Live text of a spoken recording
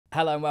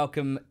Hello and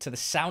welcome to the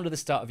sound of the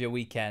start of your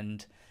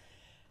weekend,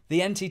 the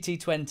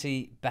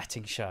NTT20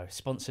 Betting Show,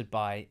 sponsored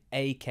by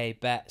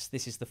AK Bets.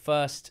 This is the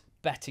first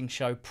betting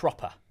show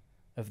proper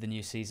of the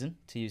new season,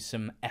 to use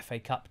some FA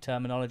Cup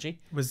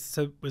terminology. Was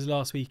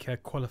last week a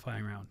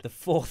qualifying round? The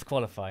fourth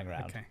qualifying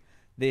round. Okay.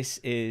 This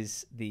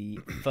is the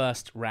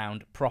first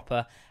round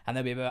proper, and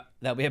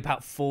there'll be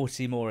about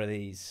 40 more of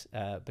these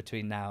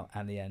between now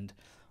and the end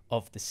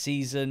of the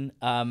season.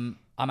 I'm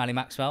Ali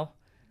Maxwell.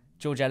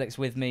 George Elek's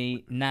with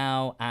me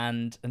now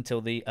and until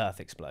the earth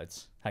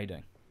explodes. How you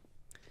doing?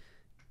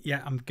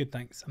 Yeah, I'm good,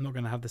 thanks. I'm not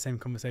going to have the same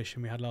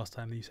conversation we had last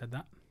time that you said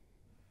that.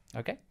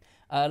 Okay.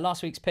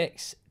 Last week's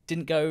picks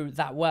didn't go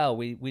that well.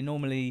 We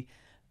normally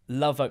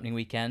love opening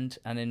weekend,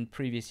 and in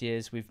previous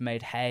years we've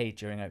made hay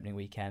during opening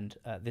weekend.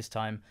 This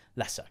time,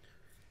 less so.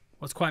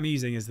 What's quite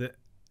amusing is that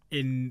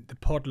in the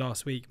pod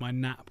last week, my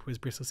nap was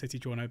Bristol City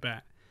draw no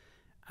bet,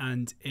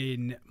 and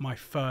in my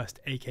first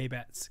AK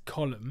Bets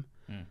column,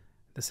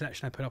 the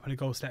selection I put up in a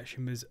goal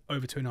selection was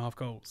over 2.5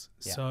 goals.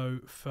 Yeah. So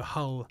for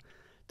Hull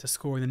to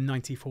score in the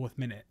 94th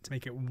minute to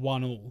make it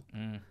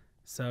 1-1.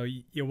 So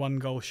you're 1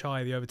 goal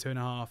shy of the over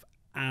 2.5,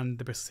 and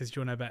the Bristol City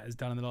draw no bet is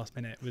done in the last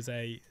minute. It was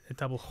a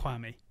double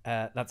whammy.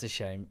 That's a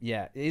shame.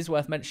 Yeah, it is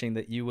worth mentioning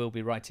that you will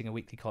be writing a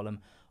weekly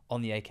column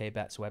on the AK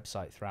Bets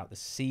website throughout the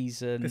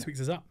season. This week's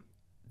is up.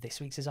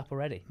 This week's is up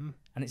already.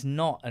 And it's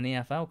not an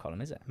EFL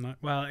column, is it? No,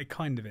 well, it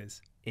kind of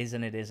is.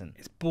 Isn't it? Isn't.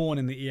 It's born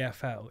in the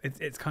EFL.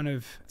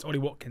 It's Ollie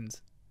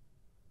Watkins.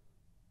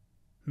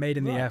 Made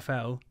in the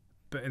EFL,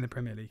 but in the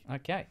Premier League.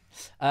 Okay.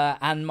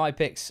 And my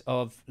picks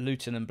of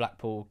Luton and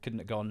Blackpool couldn't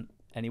have gone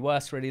any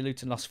worse, really.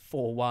 Luton lost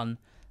 4-1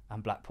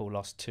 and Blackpool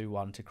lost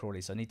 2-1 to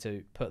Crawley. So I need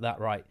to put that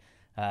right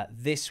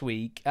this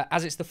week.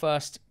 As it's the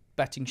first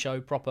betting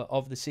show proper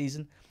of the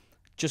season,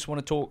 just want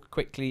to talk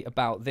quickly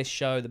about this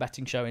show, the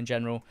betting show in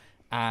general,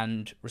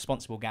 and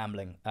responsible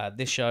gambling.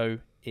 This show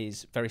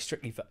is very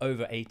strictly for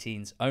over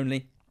 18s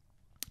only.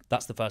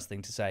 That's the first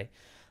thing to say.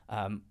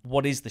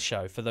 What is the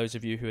show? For those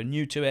of you who are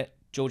new to it,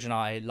 George and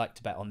I like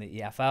to bet on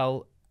the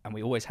EFL, and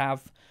we always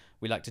have.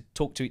 We like to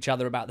talk to each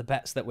other about the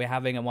bets that we're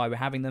having and why we're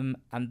having them,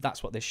 and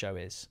that's what this show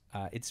is.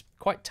 It's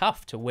quite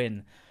tough to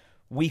win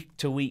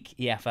week-to-week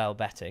EFL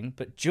betting,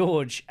 but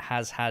George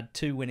has had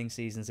 2 winning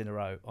seasons in a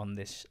row on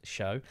this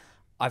show.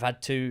 I've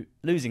had 2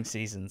 losing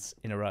seasons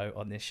in a row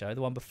on this show.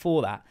 The one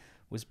before that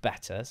was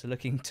better, so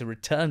looking to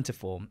return to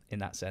form in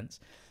that sense.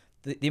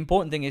 The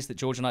important thing is that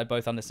George and I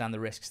both understand the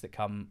risks that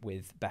come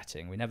with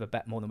betting. We never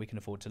bet more than we can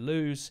afford to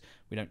lose.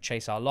 We don't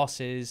chase our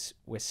losses.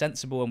 We're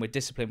sensible and we're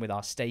disciplined with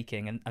our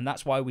staking, and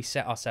that's why we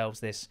set ourselves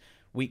this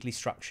weekly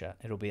structure.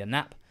 It'll be a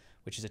NAP,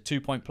 which is a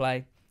 2-point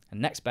play, a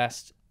next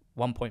best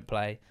 1-point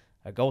play,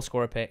 a goal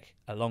scorer pick,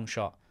 a long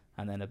shot,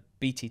 and then a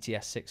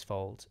BTTS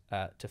 6-fold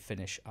to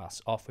finish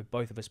us off, with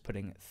both of us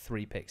putting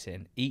 3 picks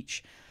in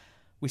each.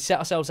 We set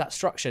ourselves that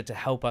structure to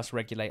help us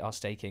regulate our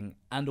staking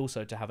and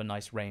also to have a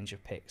nice range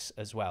of picks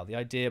as well. The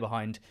idea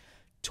behind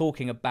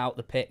talking about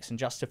the picks and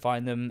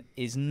justifying them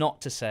is not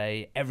to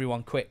say,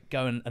 everyone quick,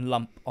 go and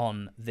lump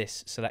on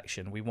this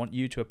selection. We want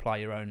you to apply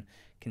your own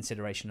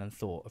consideration and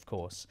thought, of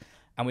course.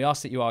 And we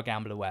ask that you are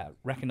gamble aware.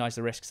 Recognise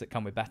the risks that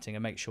come with betting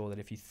and make sure that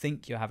if you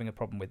think you're having a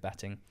problem with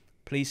betting,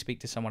 please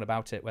speak to someone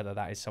about it, whether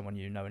that is someone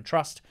you know and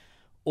trust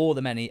or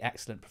the many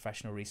excellent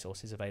professional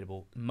resources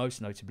available,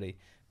 most notably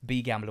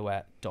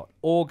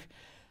begambleaware.org.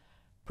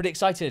 Pretty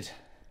excited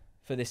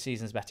for this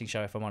season's betting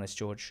show, if I'm honest,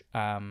 George.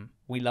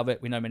 We love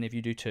it. We know many of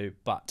you do too,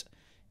 but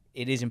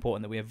it is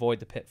important that we avoid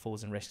the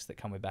pitfalls and risks that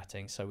come with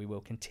betting, so we will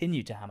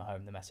continue to hammer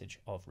home the message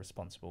of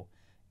responsible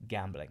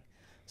gambling.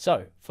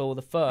 So, for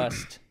the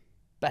first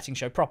betting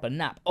show proper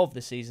nap of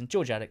the season,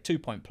 George Elek,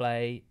 2-point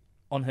play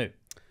on who?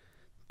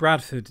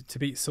 Bradford to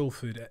beat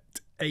Salford at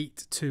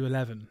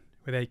 8-11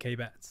 with AK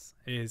Bets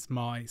is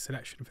my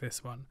selection for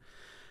this one.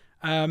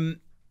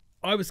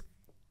 I was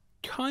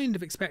kind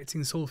of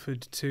expecting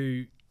Salford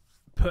to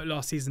put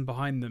last season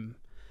behind them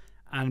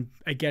and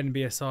again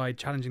be a side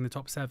challenging the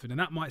top 7, and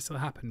that might still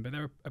happen, but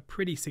there are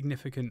pretty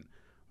significant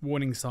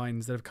warning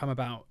signs that have come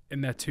about in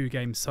their 2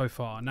 games so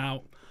far.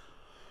 Now,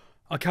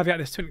 I'll caveat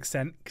this to an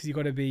extent because you've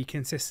got to be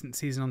consistent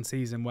season on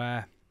season,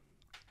 where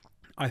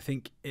I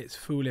think it's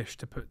foolish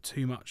to put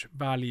too much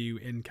value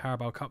in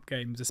Carabao Cup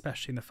games,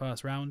 especially in the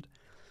first round.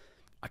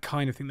 I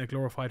kind of think they're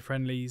glorified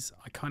friendlies.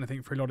 I kind of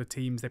think for a lot of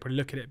teams, they probably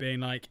look at it being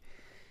like,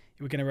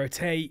 we're going to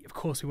rotate. Of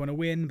course, we want to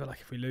win, but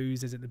like if we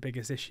lose, is it the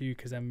biggest issue?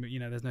 Because then,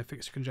 there's no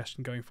fixture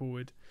congestion going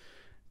forward.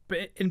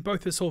 But in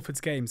both of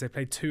Salford's games, they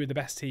played 2 of the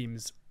best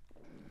teams.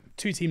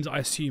 2 teams that I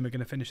assume are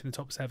going to finish in the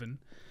top 7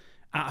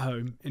 at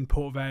home in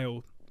Port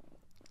Vale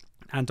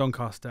and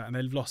Doncaster, and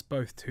they've lost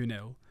both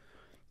 2-0.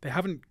 They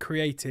haven't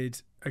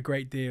created a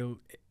great deal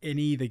in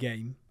either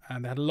game,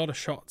 and they had a lot of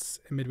shots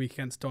in midweek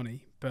against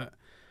Donny, but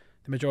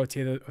the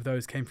majority of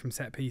those came from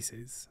set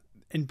pieces.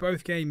 In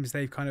both games,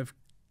 they've kind of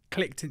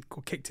kicked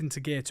into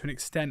gear to an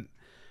extent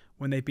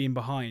when they've been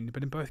behind,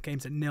 but in both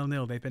games at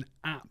 0-0, they've been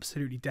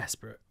absolutely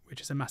desperate,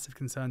 which is a massive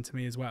concern to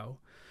me as well.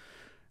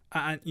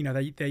 And,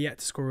 they're yet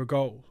to score a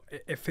goal.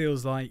 It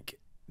feels like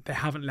they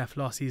haven't left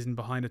last season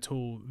behind at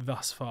all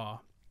thus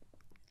far.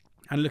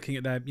 And looking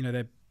at their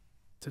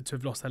to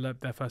have lost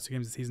their first 2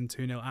 games of the season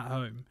 2-0 at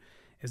home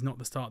is not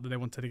the start that they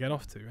wanted to get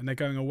off to. And they're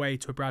going away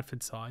to a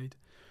Bradford side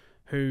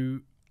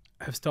who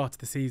have started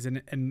the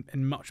season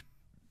in much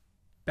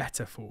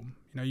better form.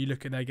 You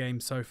look at their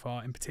games so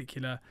far, in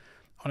particular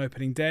on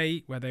opening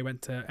day, where they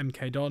went to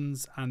MK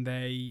Dons and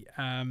they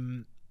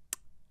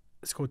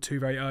scored 2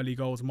 very early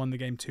goals and won the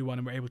game 2-1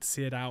 and were able to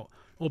see it out,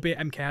 albeit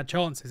MK had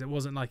chances. It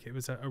wasn't like it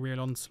was a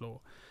real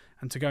onslaught.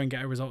 And to go and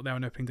get a result there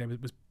on opening day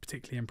was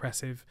particularly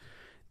impressive.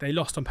 They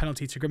lost on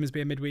penalty to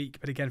Grimsby in midweek,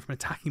 but again, from an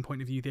attacking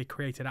point of view, they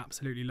created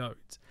absolutely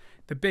loads.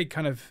 The big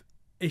kind of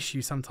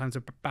issue sometimes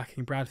of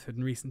backing Bradford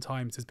in recent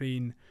times has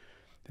been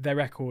that their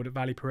record at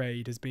Valley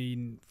Parade has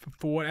been,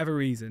 for whatever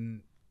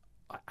reason,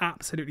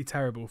 absolutely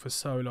terrible for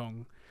so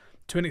long,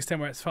 to an extent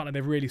where it's felt like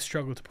they've really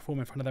struggled to perform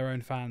in front of their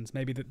own fans.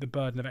 Maybe the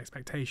burden of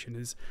expectation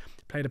has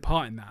played a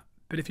part in that.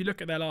 But if you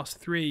look at their last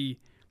 3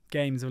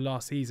 games of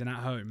last season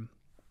at home,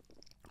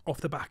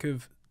 off the back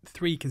of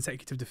 3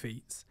 consecutive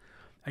defeats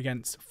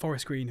against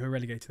Forest Green, who were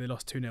relegated, they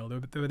lost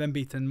 2-0. They were then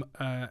beaten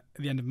at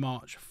the end of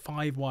March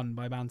 5-1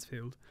 by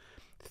Mansfield,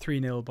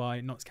 3-0 by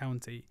Notts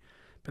County.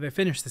 But they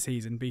finished the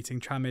season beating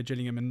Tranmere,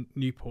 Gillingham and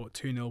Newport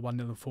 2-0, 1-0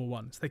 and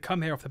 4-1. So they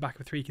come here off the back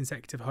of 3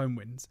 consecutive home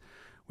wins,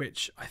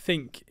 which I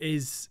think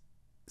is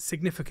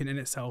significant in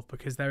itself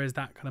because there is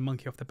that kind of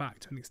monkey off the back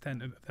to an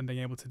extent of them being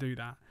able to do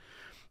that.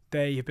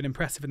 They have been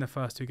impressive in their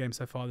first 2 games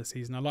so far this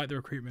season. I like the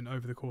recruitment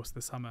over the course of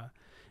the summer.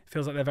 It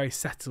feels like they're very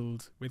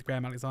settled with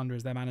Graham Alexander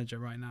as their manager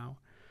right now.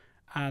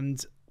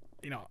 And,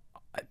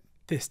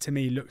 this to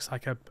me looks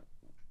like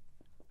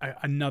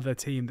another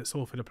team that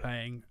Salford are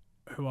playing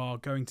who are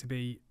going to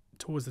be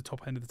towards the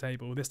top end of the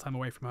table, this time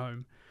away from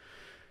home.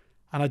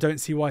 And I don't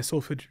see why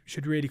Salford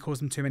should really cause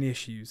them too many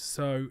issues.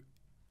 So,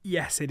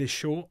 yes, it is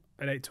short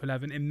at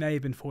 8-11. It may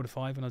have been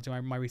 4-5 when I was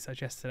doing my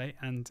research yesterday,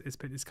 and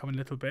it's coming a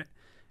little bit.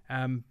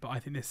 But I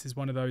think this is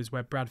one of those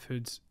where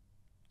Bradford,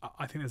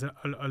 I think there's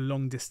a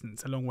long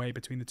distance, a long way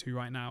between the 2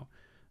 right now.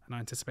 And I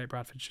anticipate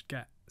Bradford should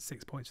get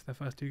 6 points for their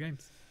first 2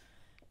 games.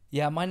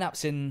 Yeah, my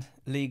nap's in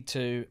League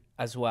 2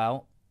 as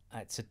well.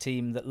 It's a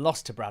team that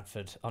lost to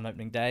Bradford on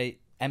opening day.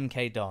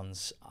 MK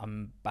Dons.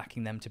 I'm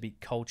backing them to beat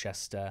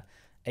Colchester.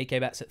 AK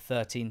bets at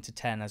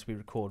 13-10 as we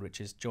record,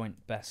 which is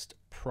joint best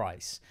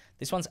price.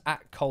 This one's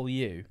at Col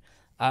U.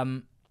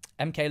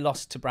 MK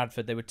lost to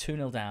Bradford. They were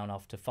 2-0 down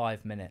after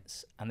 5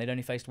 minutes, and they'd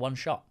only faced 1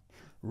 shot.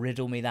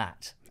 Riddle me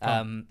that.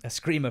 A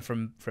screamer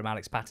from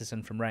Alex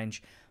Patterson from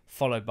range,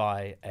 followed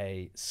by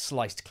a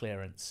sliced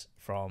clearance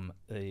from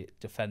the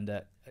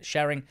defender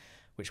Shering,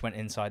 which went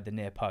inside the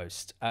near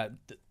post.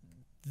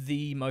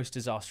 The most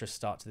disastrous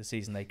start to the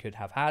season they could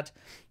have had.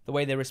 The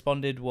way they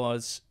responded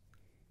was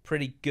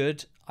pretty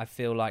good, I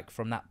feel like,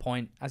 from that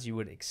point, as you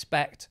would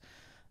expect.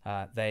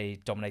 They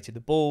dominated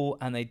the ball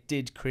and they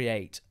did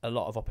create a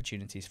lot of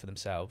opportunities for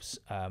themselves,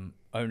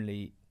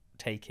 only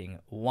taking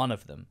 1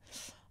 of them.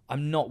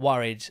 I'm not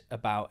worried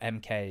about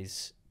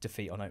MK's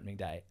defeat on opening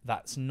day.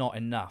 That's not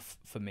enough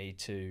for me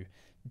to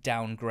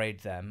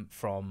downgrade them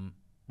from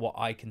what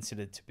I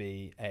considered to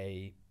be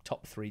a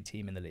top 3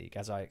 team in the league,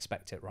 as I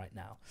expect it right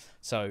now.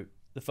 So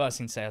the first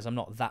thing to say is I'm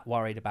not that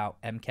worried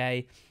about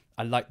MK.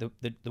 I like the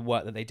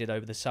work that they did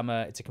over the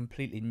summer. It's a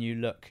completely new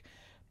look.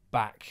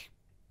 Back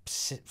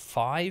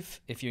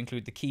 5, if you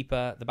include the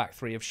keeper, the back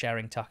 3 of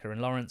Shering, Tucker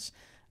and Lawrence,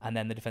 and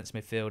then the defensive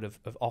midfield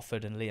of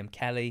Offord and Liam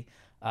Kelly.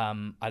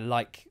 I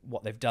like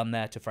what they've done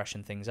there to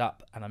freshen things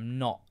up, and I'm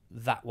not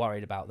that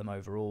worried about them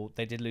overall.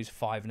 They did lose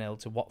 5-0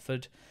 to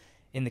Watford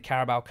in the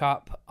Carabao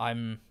Cup.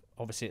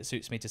 Obviously, it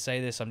suits me to say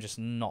this. I'm just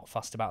not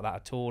fussed about that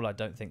at all. I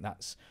don't think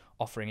that's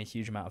offering a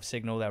huge amount of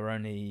signal. There were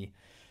only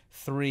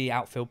 3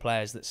 outfield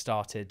players that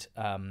started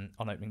on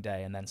opening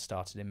day and then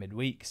started in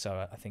midweek,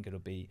 so I think it'll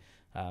be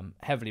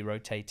heavily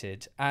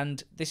rotated.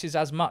 And this is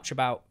as much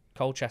about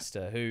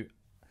Colchester, who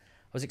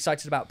I was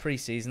excited about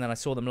pre-season, and I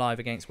saw them live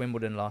against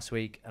Wimbledon last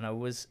week, and I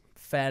was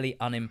fairly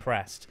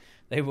unimpressed.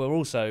 They were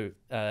also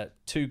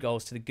 2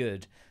 goals to the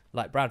good,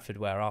 like Bradford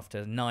were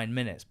after 9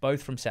 minutes,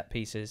 both from set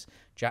pieces.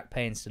 Jack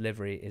Payne's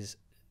delivery is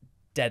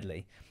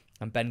deadly,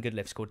 and Ben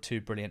Goodliff scored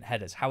 2 brilliant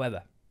headers.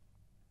 However,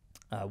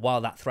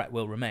 while that threat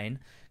will remain,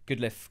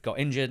 Goodliff got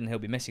injured and he'll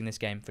be missing this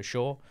game for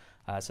sure.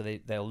 So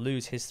they'll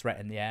lose his threat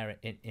in the air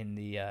in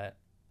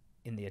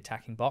the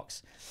attacking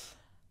box,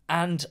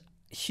 and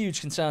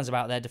huge concerns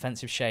about their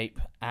defensive shape,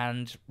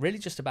 and really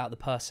just about the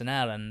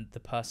personnel and the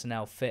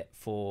personnel fit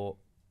for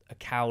a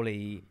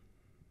Cowley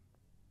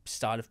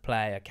style of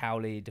play, a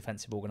Cowley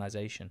defensive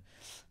organisation.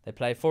 They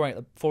play 4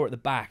 at the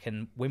back,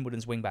 and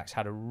Wimbledon's wing-backs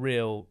had a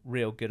real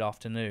good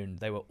afternoon.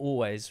 They were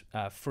always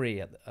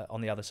free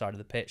on the other side of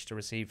the pitch to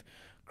receive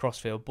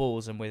crossfield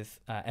balls, and with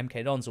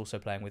MK Dons also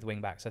playing with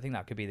wing-backs, I think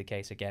that could be the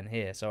case again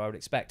here. So I would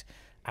expect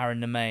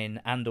Aaron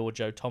Nemain and or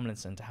Joe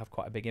Tomlinson to have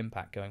quite a big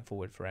impact going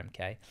forward for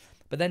MK.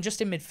 But then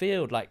just in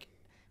midfield, like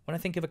when I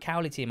think of a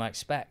Cowley team, I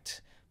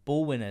expect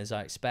ball winners,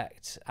 I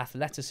expect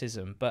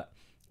athleticism, but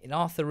in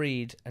Arthur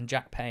Reed and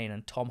Jack Payne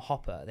and Tom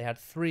Hopper, they had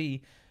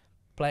 3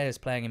 players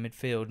playing in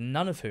midfield,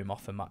 none of whom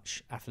offer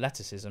much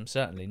athleticism,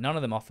 certainly. None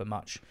of them offer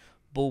much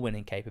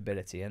ball-winning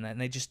capability, and then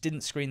they just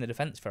didn't screen the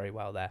defence very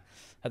well there.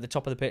 At the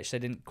top of the pitch, they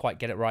didn't quite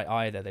get it right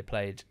either. They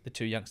played the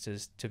two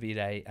youngsters,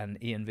 Tavide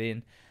and Ian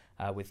Veen,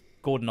 with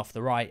Gordon off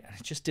the right, and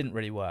it just didn't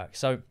really work.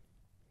 So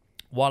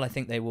while I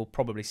think they will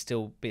probably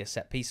still be a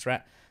set-piece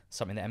threat,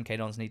 something that MK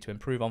Dons need to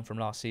improve on from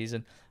last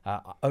season,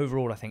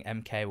 overall I think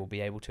MK will be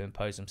able to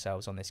impose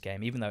themselves on this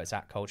game, even though it's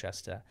at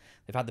Colchester.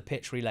 They've had the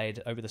pitch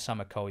relayed over the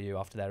summer, Colu,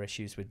 after their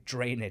issues with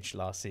drainage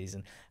last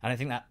season, and I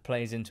think that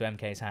plays into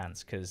MK's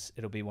hands because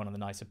it'll be one of the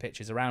nicer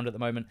pitches around at the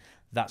moment.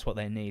 That's what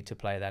they need to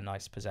play their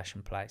nice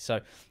possession play. So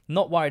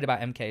not worried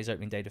about MK's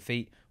opening day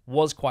defeat.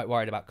 Was quite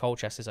worried about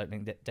Colchester's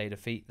opening day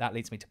defeat. That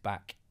leads me to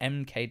back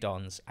MK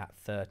Dons at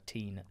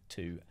 13-10.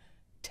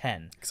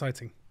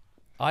 Exciting.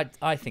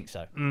 I think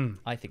so.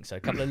 I think so. A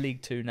couple of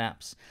League Two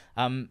naps.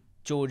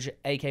 George,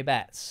 AK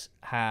Bets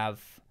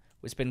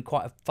it's been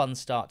quite a fun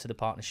start to the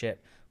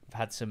partnership. We've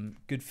had some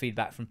good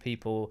feedback from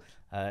people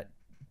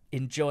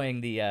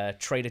enjoying the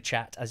trader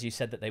chat, as you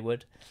said that they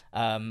would.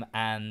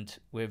 And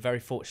we're very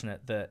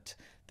fortunate that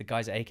the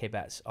guys at AK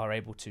Bets are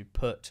able to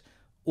put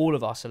all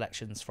of our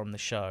selections from the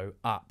show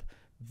up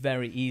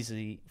very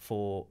easily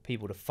for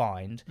people to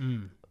find.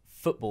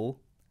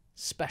 Football,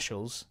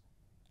 specials,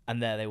 and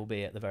there they will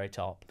be at the very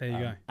top. There you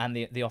go. And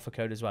the offer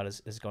code as well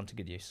has gone to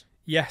good use.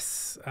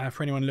 Yes,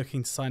 for anyone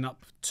looking to sign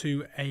up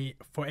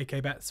for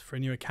AK Bets for a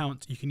new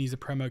account, you can use the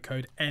promo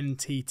code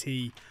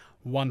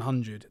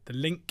NTT100. The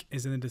link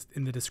is in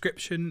the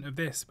description of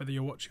this, whether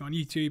you're watching on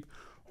YouTube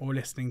or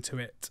listening to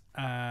it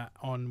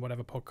on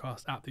whatever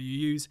podcast app that you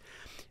use.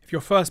 If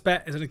your first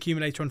bet is an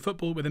accumulator on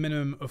football with a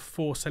minimum of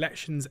 4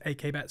 selections,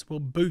 AK Bets will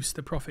boost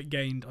the profit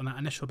gained on that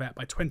initial bet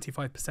by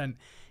 25%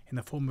 in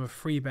the form of a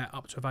free bet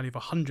up to a value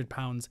of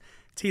 £100.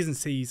 T's and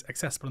C's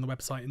accessible on the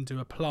website and do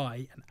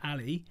apply. And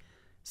Ali,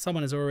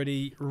 someone has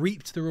already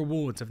reaped the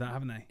rewards of that,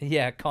 haven't they?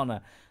 Yeah,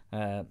 Connor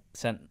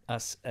sent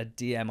us a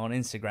DM on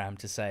Instagram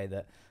to say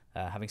that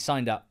having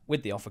signed up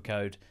with the offer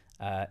code,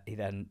 he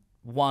then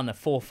won a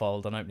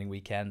 4-fold on opening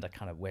weekend. I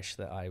kind of wish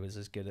that I was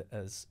as good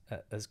as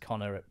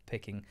Connor at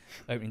picking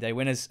opening day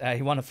winners.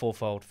 He won a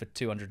 4-fold for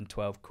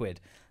 £212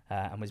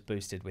 and was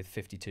boosted with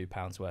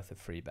 £52 worth of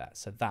free bets.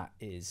 So that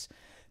is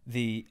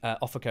the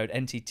offer code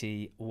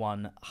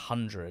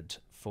NTT100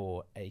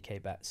 for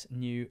AK Bets.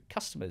 New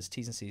customers,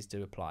 T's and C's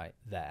do apply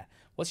there.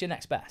 What's your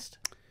next best?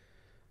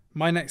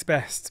 My next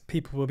best,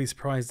 people will be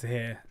surprised to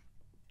hear,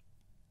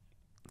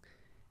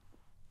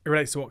 it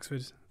relates to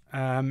Oxford.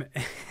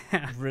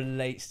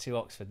 Relates to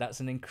Oxford. That's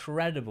an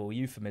incredible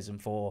euphemism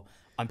for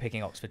I'm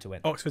picking Oxford to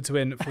win. Oxford to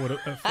win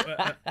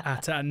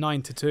at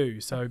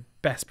 9-2. So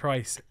best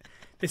price.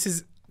 This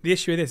is the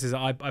issue with this is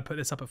I put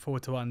this up at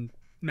 4-1.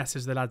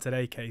 Messaged the lads at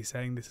AK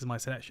saying this is my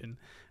selection,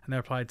 and they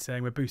replied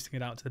saying we're boosting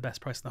it out to the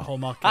best price in the whole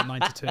market at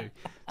 9-2.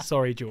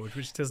 Sorry, George,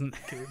 which doesn't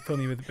fill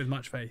me with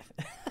much faith.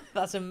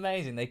 That's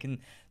amazing.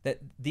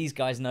 These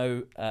guys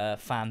know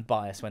fan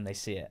bias when they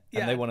see it,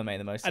 and they want to make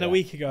the most of it. And a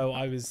week ago,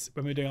 when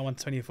we were doing our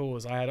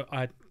 124s, I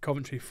had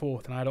Coventry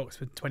 4th and I had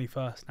Oxford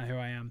 21st. Now here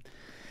I am.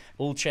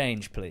 All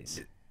change,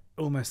 please.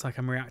 Almost like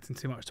I'm reacting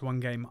too much to one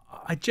game.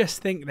 I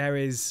just think there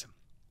is,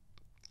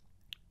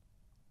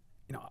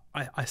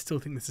 I still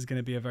think this is going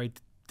to be a very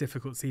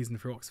difficult season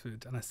for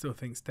Oxford, and I still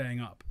think staying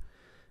up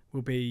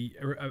will be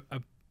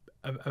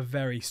a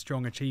very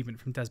strong achievement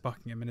from Des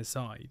Buckingham and his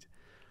side.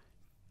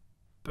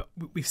 But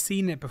we've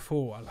seen it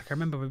before. Like I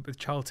remember with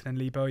Charlton and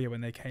Lee Bowyer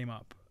when they came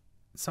up.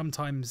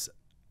 Sometimes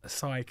a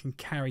side can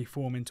carry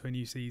form into a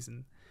new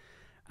season,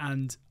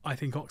 and I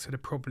think Oxford are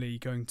probably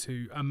going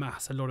to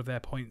amass a lot of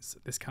their points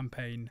this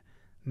campaign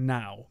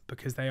now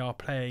because they are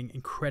playing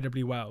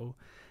incredibly well.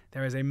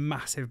 There is a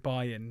massive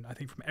buy-in, I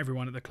think, from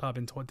everyone at the club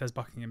into what Des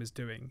Buckingham is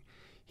doing.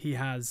 He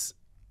has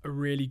a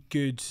really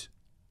good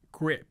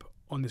grip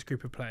on this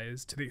group of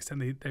players to the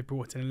extent that they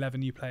brought in 11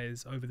 new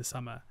players over the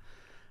summer,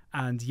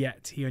 and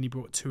yet he only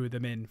brought 2 of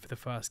them in for the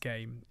first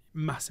game.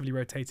 Massively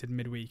rotated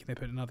midweek, and they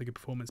put another good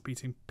performance,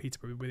 beating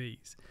Peterborough with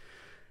ease.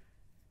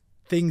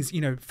 Things,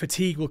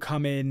 fatigue will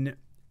come in,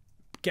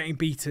 getting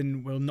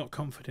beaten will knock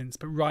confidence,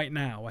 but right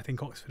now I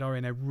think Oxford are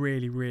in a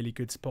really, really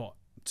good spot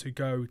to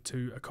go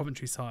to a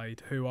Coventry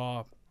side who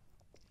are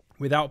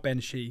without Ben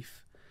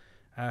Sheaf,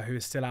 who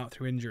is still out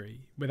through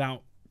injury,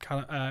 without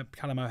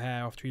Callum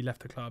O'Hare after he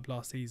left the club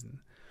last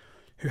season,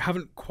 who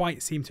haven't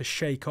quite seemed to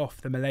shake off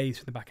the malaise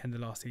from the back end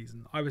of last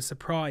season. I was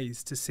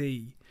surprised to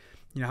see,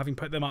 having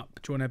put them up,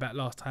 drawn a bet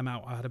last time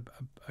out, I had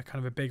a kind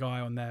of a big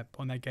eye on their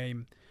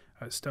game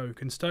at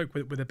Stoke, and Stoke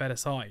with a better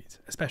side,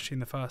 especially in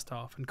the first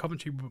half, and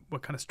Coventry were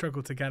kind of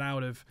struggled to get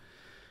out of.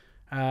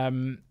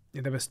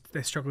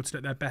 They struggled to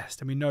look their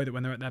best, and we know that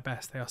when they're at their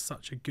best, they are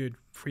such a good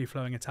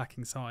free-flowing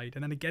attacking side.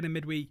 And then again in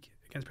midweek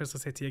against Bristol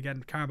City,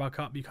 again Carabao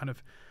Cup, you kind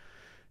of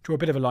draw a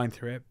bit of a line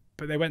through it.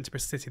 But they went to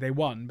Bristol City, they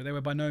won, but they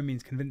were by no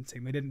means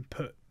convincing. They didn't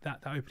put that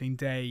opening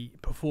day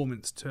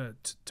performance to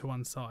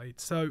one side.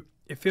 So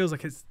it feels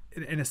like it's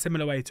in a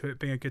similar way to it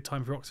being a good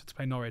time for Oxford to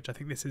play Norwich. I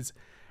think this is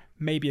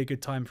maybe a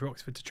good time for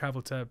Oxford to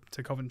travel to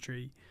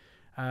Coventry.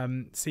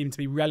 Seem to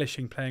be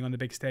relishing playing on the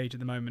big stage at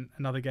the moment.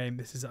 Another game.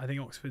 This is, I think,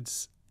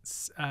 Oxford's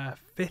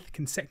fifth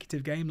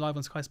consecutive game live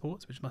on Sky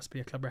Sports, which must be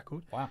a club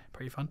record. Wow.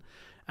 Pretty fun.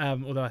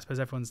 Although I suppose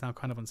everyone's now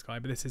kind of on Sky,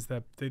 but this is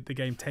the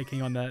game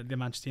taking on the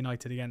Manchester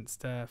United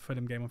against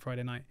Fulham game on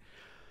Friday night.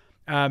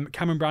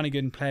 Cameron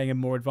Brannigan playing a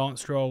more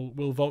advanced role.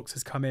 Will Vaulks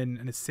has come in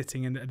and is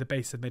sitting at the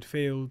base of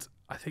midfield.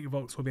 I think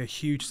Vaulks will be a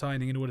huge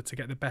signing in order to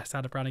get the best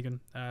out of Brannigan,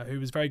 who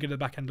was very good at the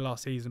back end of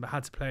last season, but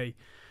had to play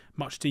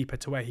much deeper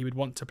to where he would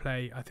want to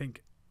play. I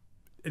think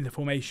in the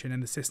formation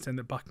and the system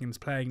that Buckingham's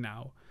playing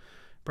now,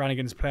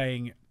 Brannigan's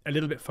playing a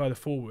little bit further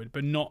forward,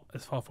 but not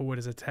as far forward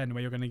as a 10,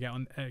 where you're going to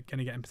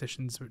get in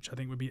positions which I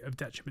think would be of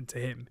detriment to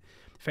him.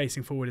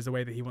 Facing forward is the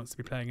way that he wants to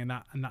be playing, and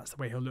that's the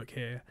way he'll look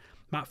here.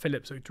 Matt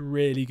Phillips looked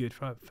really good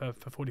for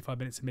 45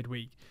 minutes in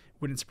midweek.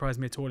 Wouldn't surprise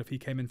me at all if he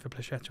came in for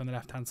Placheta on the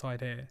left-hand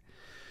side here.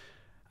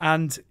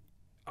 And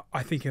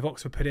I think if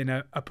Oxford put in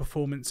a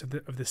performance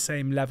of the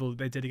same level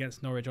they did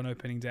against Norwich on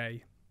opening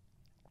day,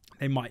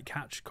 they might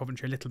catch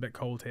Coventry a little bit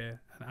cold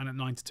here. And at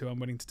 9-2, I'm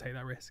willing to take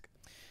that risk.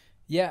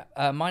 Yeah,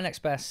 my next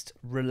best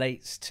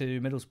relates to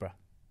Middlesbrough,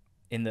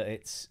 in that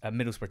it's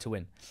Middlesbrough to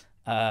win.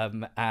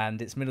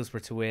 And it's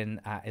Middlesbrough to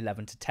win at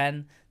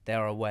 11-10.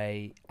 They're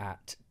away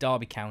at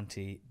Derby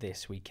County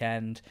this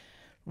weekend.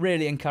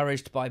 Really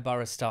encouraged by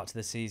Borough's start to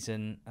the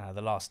season.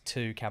 The last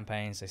two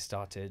campaigns, they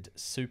started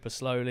super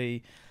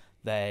slowly.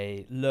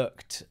 They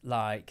looked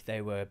like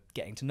they were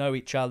getting to know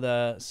each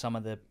other. Some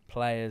of the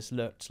players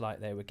looked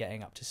like they were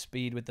getting up to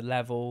speed with the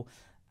level.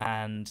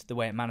 And the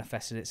way it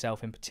manifested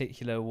itself in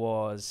particular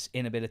was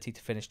inability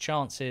to finish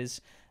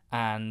chances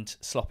and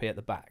sloppy at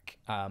the back.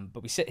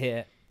 But we sit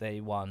here,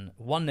 they won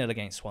 1-0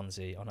 against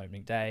Swansea on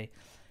opening day.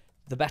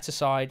 The better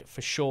side,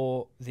 for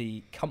sure,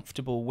 the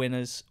comfortable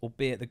winners,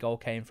 albeit the goal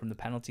came from the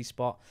penalty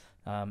spot.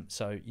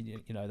 So, you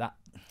know, that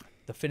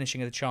the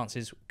finishing of the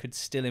chances could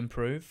still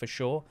improve, for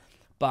sure.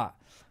 But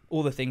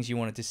all the things you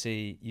wanted to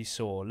see, you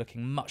saw.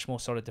 Looking much more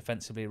solid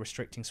defensively,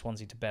 restricting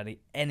Swansea to barely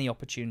any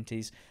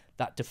opportunities.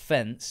 That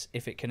defence,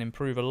 if it can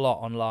improve a lot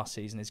on last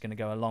season, is going to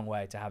go a long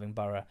way to having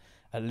Borough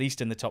at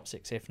least in the top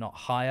six, if not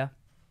higher.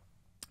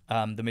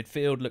 The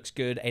midfield looks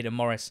good. Aidan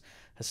Morris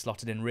has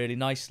slotted in really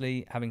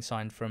nicely, having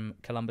signed from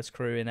Columbus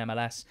Crew in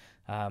MLS.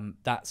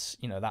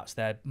 That's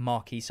their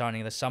marquee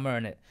signing of the summer,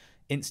 and it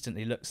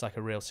instantly looks like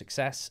a real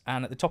success.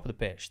 And at the top of the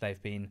pitch,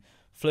 they've been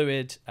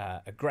fluid,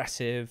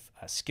 aggressive,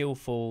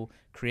 skillful,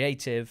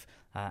 creative.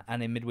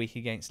 And in midweek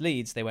against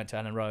Leeds, they went to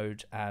Ellen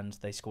Road and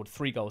they scored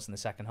 3 goals in the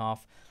second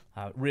half.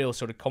 Real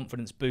sort of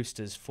confidence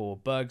boosters for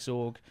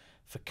Bergzorg,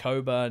 for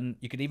Coburn.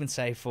 You could even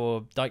say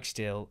for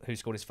Dijksteel, who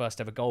scored his first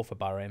ever goal for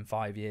Borough in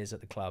 5 years at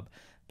the club,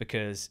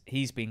 because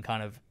he's been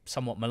kind of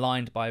somewhat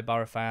maligned by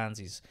Borough fans.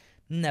 He's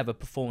never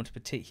performed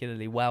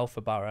particularly well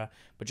for Borough,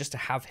 but just to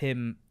have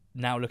him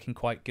now looking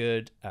quite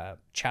good,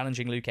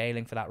 challenging Luke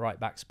Ayling for that right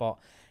back spot,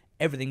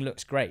 everything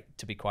looks great,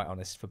 to be quite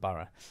honest, for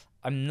Borough.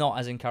 I'm not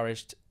as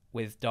encouraged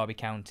with Derby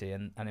County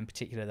and in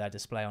particular their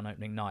display on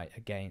opening night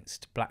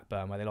against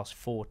Blackburn, where they lost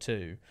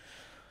 4-2.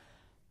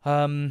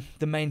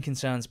 The main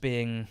concerns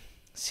being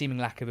seeming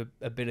lack of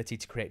ability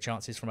to create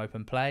chances from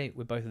open play,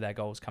 with both of their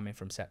goals coming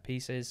from set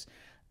pieces,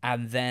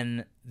 and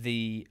then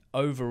the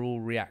overall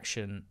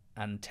reaction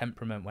and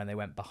temperament when they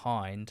went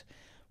behind,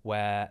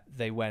 where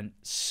they went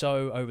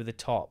so over the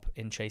top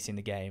in chasing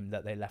the game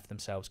that they left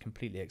themselves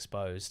completely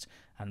exposed,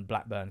 and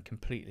Blackburn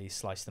completely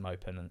sliced them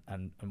open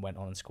and went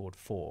on and scored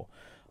 4.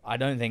 I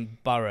don't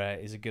think Borough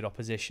is a good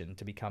opposition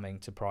to be coming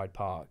to Pride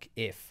Park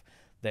if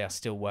they are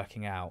still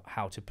working out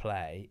how to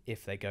play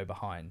if they go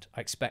behind. I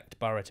expect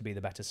Borough to be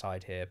the better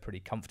side here pretty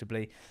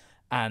comfortably,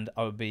 and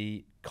I would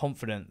be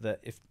confident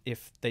that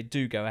if they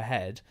do go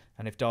ahead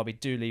and if Derby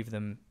do leave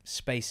them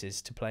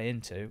spaces to play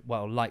into,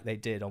 well, like they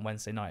did on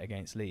Wednesday night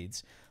against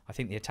Leeds, I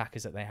think the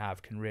attackers that they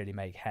have can really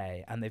make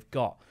hay, and they've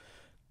got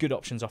good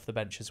options off the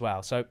bench as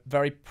well. So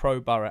very pro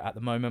Borough at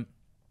the moment.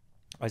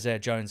 Isaiah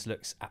Jones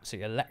looks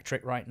absolutely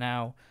electric right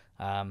now.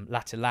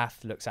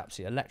 Latilath looks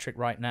absolutely electric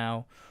right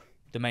now.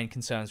 The main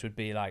concerns would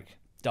be like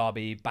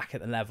Derby back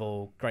at the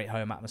level, great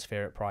home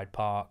atmosphere at Pride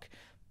Park,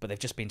 but they've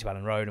just been to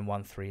Ellen Road and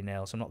won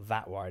 3-0, so I'm not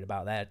that worried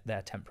about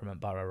their temperament,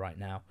 Borough, right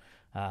now.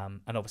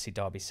 And obviously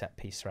Derby's set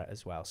piece threat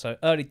as well. So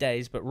early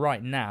days, but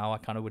right now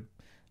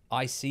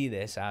I see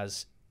this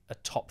as a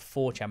top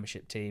 4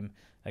 championship team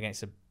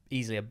against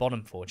easily a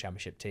bottom 4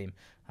 championship team.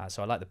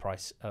 So I like the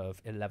price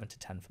of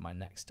 11-10 for my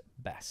next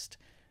best.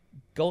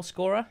 Goal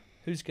scorer?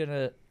 Who's going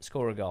to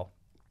score a goal?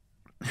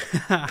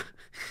 Bit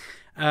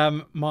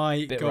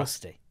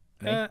rusty.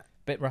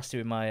 Bit rusty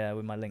with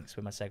my links,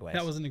 with my segues.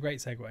 That wasn't a great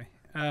segue.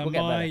 We'll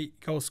my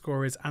goal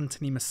scorer is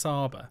Anthony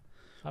Masaba,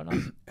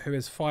 who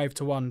is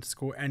 5-1 to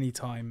score any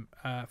time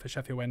for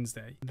Sheffield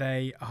Wednesday.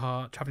 They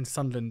are travelling to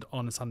Sunderland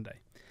on a Sunday.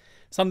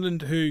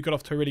 Sunderland, who got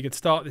off to a really good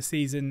start this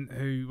season,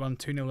 who won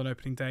 2-0 on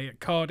opening day at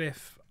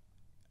Cardiff.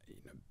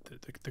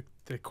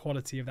 The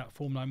quality of that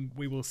form line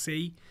we will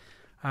see.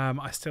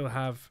 I still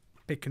have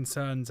big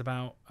concerns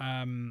about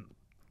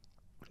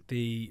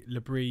the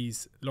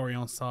Lebris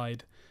Lorient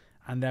side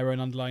and their own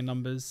underlying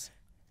numbers.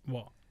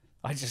 What?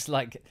 I just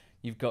like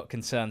you've got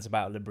concerns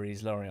about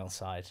Lebris Lorient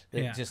side.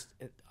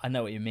 I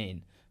know what you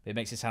mean, But it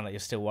makes it sound like you're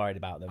still worried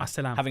about them. I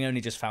still am. Having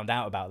only just found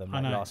out about them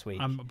last week.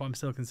 But I'm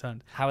still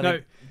concerned. How are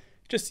they?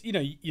 Just,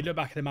 you look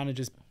back at the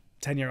manager's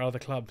tenure at other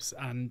clubs,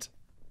 and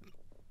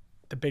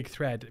the big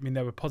thread, I mean,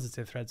 there were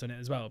positive threads on it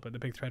as well, but the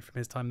big thread from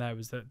his time there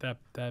was that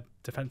their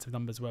defensive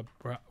numbers were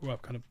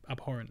kind of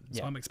abhorrent.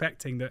 So I'm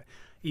expecting that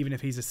even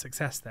if he's a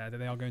success there, that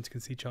they are going to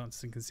concede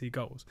chances and concede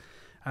goals.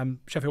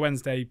 Sheffield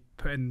Wednesday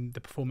put in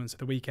the performance of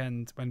the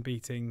weekend when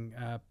beating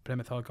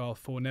Plymouth Argyle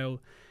 4-0.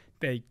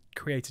 They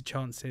created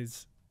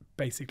chances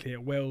basically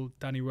at will.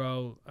 Danny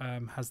Rowe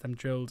has them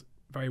drilled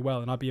very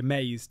well, and I'd be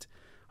amazed.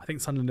 I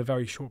think Sunderland a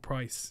very short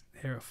price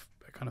here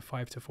at kind of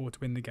 5-4 to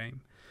win the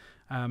game.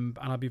 And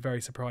I'd be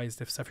very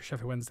surprised if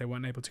Sheffield Wednesday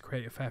weren't able to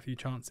create a fair few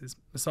chances.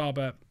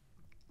 Masaba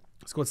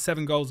scored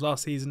 7 goals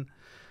last season,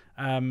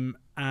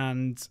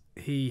 and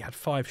he had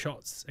 5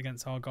 shots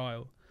against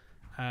Argyle.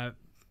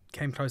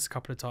 Came close a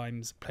couple of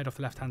times, played off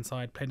the left-hand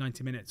side, played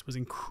 90 minutes, was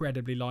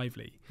incredibly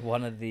lively.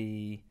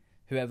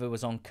 Whoever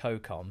was on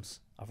co-coms,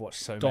 I've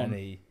watched so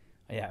many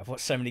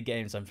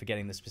games, I'm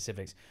forgetting the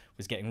specifics,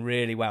 was getting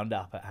really wound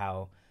up at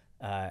how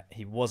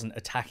he wasn't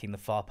attacking the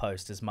far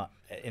post as much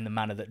in the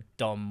manner that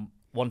Dom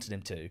wanted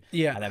him to.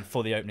 Yeah. And then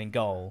for the opening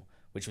goal,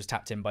 which was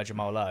tapped in by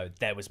Jamal Lowe,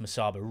 there was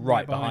Masaba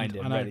right behind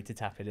him, ready to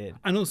tap it in.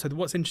 And also,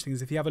 what's interesting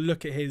is if you have a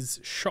look at his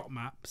shot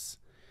maps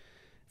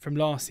from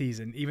last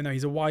season, even though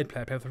he's a wide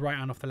player, played off the right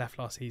and off the left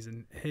last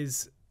season,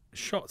 his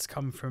shots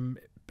come from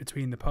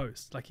between the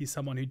posts. Like, he's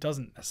someone who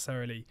doesn't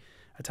necessarily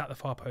attack the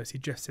far post. He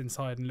drifts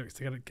inside and looks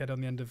to get on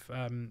the end of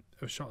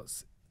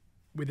shots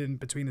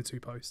between the 2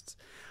 posts.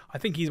 I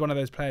think he's one of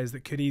those players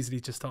that could easily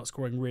just start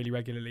scoring really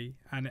regularly.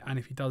 And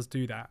if he does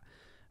do that,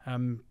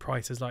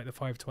 prices like the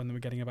 5-1 that we're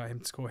getting about him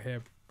to score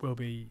here will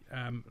be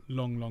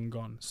long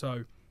gone.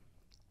 So,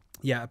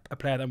 yeah, a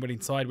player that I'm willing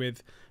to side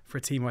with for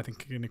a team who I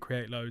think are going to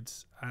create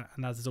loads.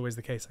 And as is always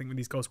the case, I think with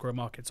these goal scorer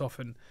markets,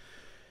 often,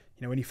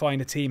 when you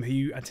find a team who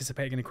you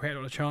anticipate are going to create a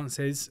lot of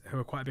chances, who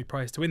are quite a big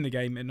price to win the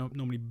game, it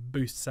normally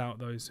boosts out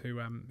those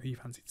who you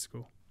fancy to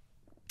score.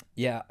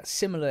 Yeah,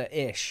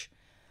 similar-ish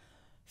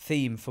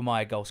theme for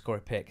my goal scorer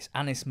picks.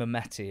 Anis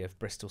Mehmeti of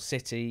Bristol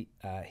City.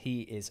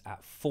 He is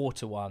at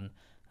 4-1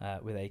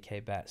 with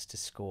AK bets to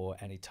score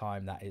any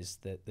time. That is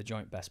the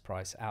joint best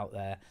price out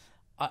there.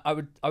 I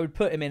would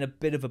put him in a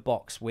bit of a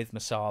box with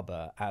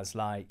Masaba as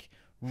like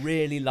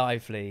really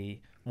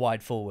lively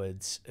wide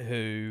forwards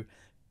who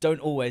don't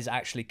always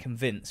actually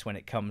convince when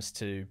it comes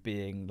to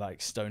being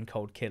like stone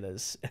cold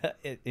killers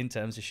in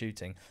terms of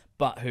shooting,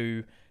 but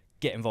who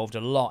get involved a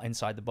lot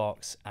inside the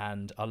box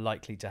and are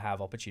likely to have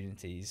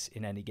opportunities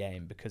in any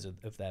game because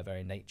of their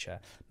very nature.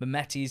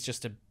 Mehmeti is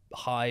just a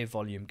high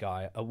volume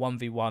guy, a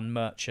 1v1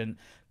 merchant,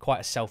 quite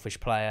a selfish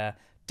player,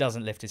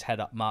 doesn't lift his head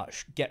up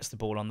much, gets the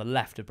ball on the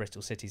left of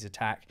Bristol City's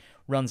attack,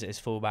 runs it as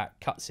fullback,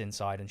 cuts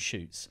inside and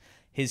shoots.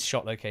 His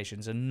shot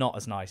locations are not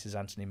as nice as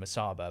Anthony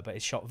Masaba, but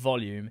his shot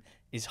volume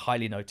is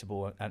highly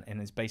notable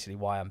and is basically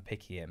why I'm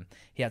picking him.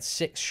 He had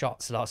 6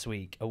 shots last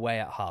week away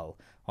at Hull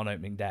on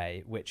opening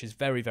day, which is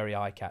very, very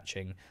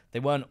eye-catching. They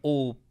weren't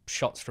all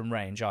shots from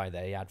range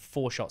either. He had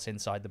 4 shots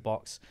inside the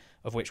box,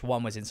 of which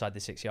 1 was inside the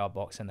 6-yard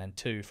box and then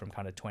 2 from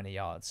kind of 20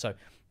 yards. So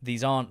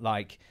these aren't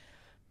like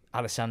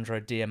Alessandro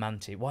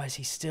Diamanti. Why is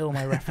he still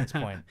my reference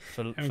point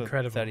for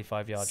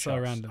 35-yard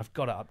shots? Random. I've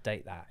got to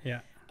update that.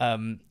 Yeah.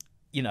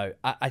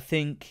 I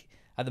think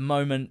at the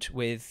moment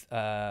with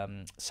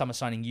summer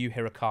signing Yu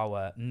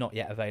Hirakawa not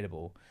yet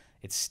available,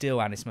 it's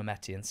still Anis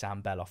Mehmeti and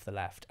Sam Bell off the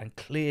left. And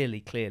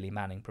clearly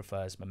Manning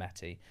prefers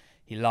Mehmeti.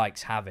 He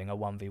likes having a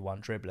 1v1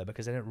 dribbler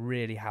because they don't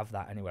really have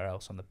that anywhere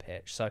else on the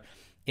pitch. So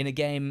in a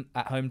game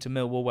at home to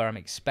Millwall where I'm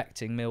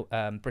expecting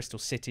Bristol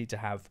City to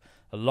have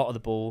a lot of the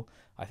ball,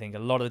 I think a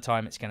lot of the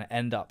time it's going to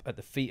end up at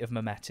the feet of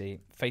Mehmeti,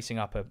 facing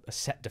up a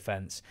set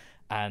defence.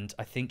 And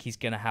I think he's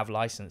going to have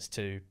license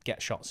to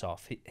get shots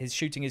off. His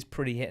shooting is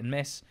pretty hit and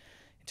miss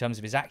in terms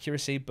of his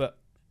accuracy, but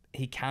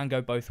he can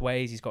go both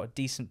ways. He's got a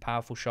decent,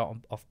 powerful shot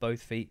off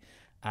both feet.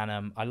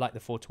 And I like the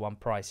 4-1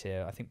 price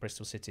here. I think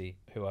Bristol City,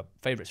 who are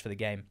favourites for the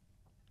game,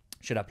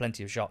 should have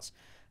plenty of shots.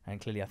 And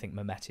clearly I think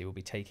Mehmeti will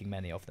be taking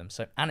many of them.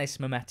 So Anis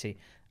Mehmeti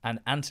and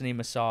Anthony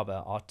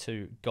Masaba are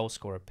 2 goal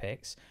scorer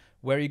picks.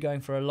 Where are you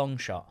going for a long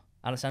shot?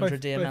 Alessandro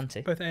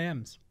Diamanti? Both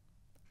AMs.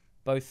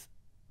 Both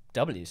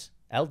Ws?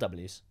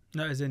 LWs?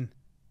 No, as in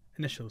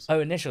initials. Oh,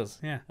 initials.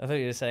 Yeah. I thought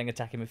you were saying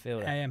attacking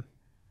midfielder. AM.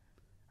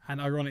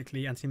 And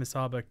ironically, Anthony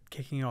Masaba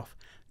kicking off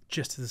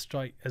just as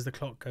the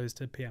clock goes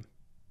to PM.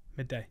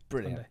 Midday.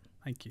 Brilliant. Sunday.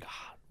 Thank you. God,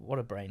 what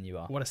a brain you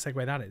are. What a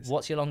segue that is.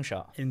 What's your long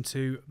shot?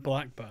 Into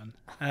Blackburn.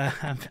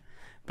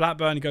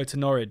 Blackburn go to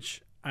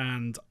Norwich,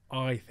 and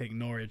I think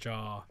Norwich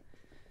are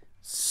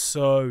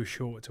so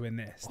short to win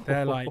this.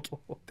 They're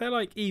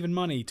like even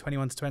money,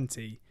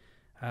 21-20.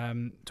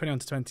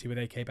 21-20 with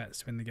AK bets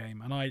to win the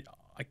game. And I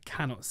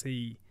cannot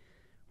see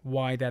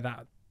why they're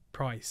that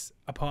price,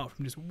 apart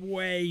from just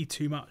way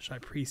too much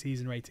like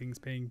pre-season ratings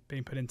being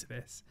put into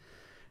this.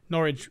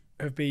 Norwich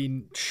have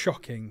been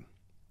shocking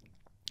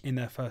in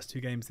their first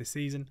 2 games this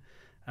season.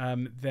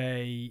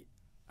 They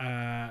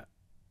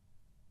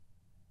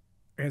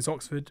against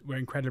Oxford were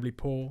incredibly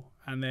poor.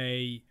 and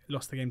they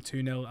lost the game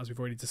 2-0, as we've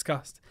already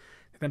discussed.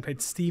 They then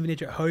played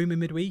Stevenage at home in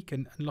midweek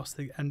and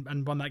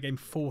won that game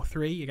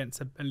 4-3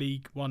 against a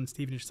League One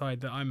Stevenage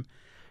side that I'm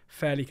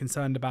fairly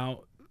concerned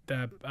about.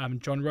 The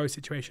John Rowe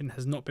situation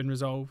has not been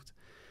resolved.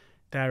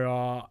 There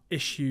are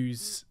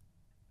issues,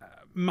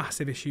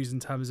 massive issues in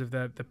terms of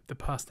the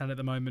personnel at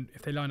the moment.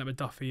 If they line up with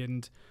Duffy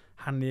and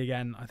Hanley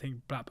again, I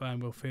think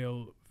Blackburn will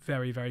feel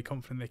very, very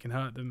confident they can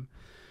hurt them.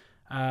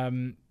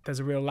 There's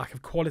a real lack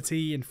of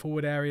quality in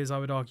forward areas, I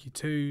would argue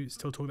too.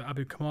 Still talk that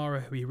Abu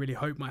Kamara, who we really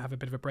hope might have a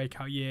bit of a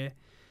breakout year,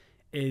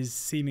 is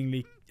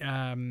seemingly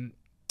on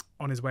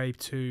his way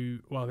to,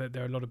 well,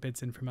 there are a lot of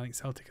bids in from, I think,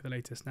 Celtic at the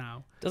latest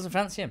now. Doesn't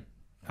fancy him.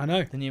 I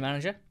know. The new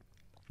manager.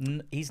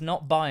 He's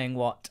not buying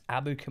what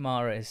Abu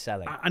Kamara is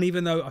selling. And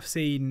even though I've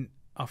seen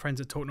our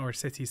friends at Talk Norwich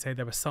City say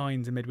there were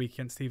signs in midweek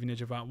against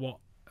Stevenage about what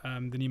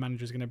the new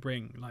manager is going to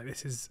bring, like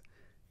it's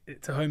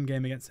a home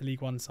game against a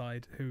League One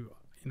side who,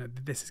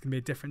 this is going to be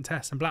a different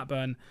test. And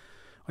Blackburn,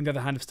 on the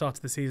other hand, have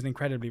started the season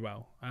incredibly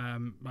well,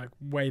 like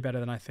way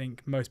better than I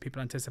think most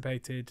people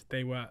anticipated.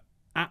 They were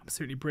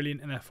absolutely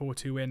brilliant in their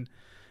 4-2 win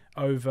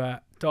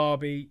over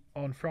Derby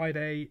on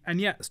Friday, and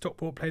yet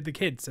Stockport played the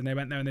kids and they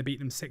went there and they beat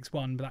them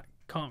 6-1, but that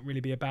can't really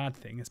be a bad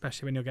thing,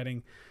 especially when you're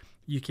getting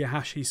Yuki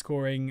Hashi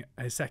scoring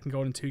his second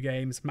goal in 2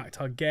 games,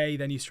 Maktar Gay,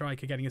 their new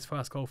striker, getting his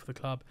first goal for the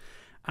club,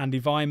 Andy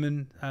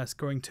Vyman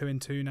scoring 2 in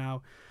 2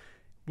 now.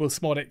 Will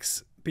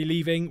Smodics be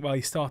leaving? Well,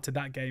 he started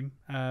that game,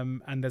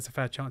 and there's a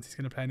fair chance he's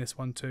going to play in this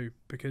one too,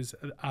 because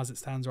as it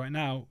stands right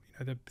now,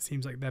 it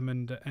seems like them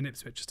and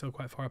Ipswich are still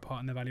quite far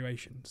apart in their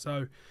valuation.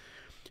 So,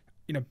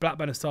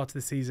 Blackburn have started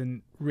the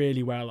season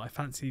really well.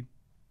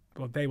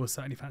 They will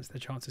certainly fancy their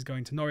chances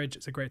going to Norwich.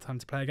 It's a great time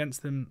to play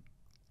against them.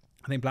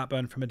 I think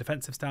Blackburn, from a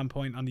defensive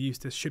standpoint, under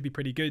Eustace, should be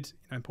pretty good.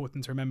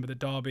 Important to remember that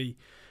Derby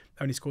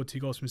only scored 2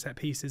 goals from set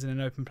pieces, and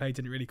an open play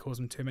didn't really cause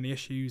them too many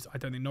issues. I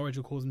don't think Norwich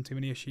will cause them too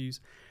many issues.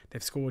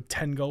 They've scored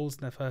 10 goals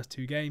in their first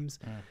 2 games.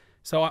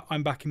 So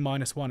I'm backing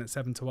 -1 at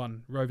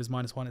 7-1. Rovers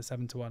 -1 at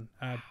 7-1.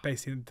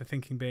 Basically, the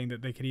thinking being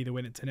that they could either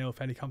win it 2-0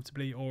 fairly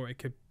comfortably, or it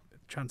could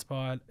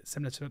transpire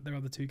similar to their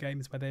other 2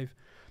 games where they've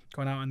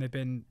gone out and they've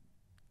been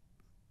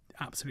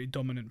absolutely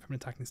dominant from an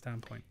attacking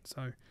standpoint.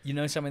 So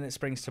something that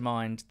springs to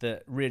mind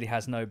that really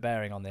has no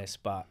bearing on this,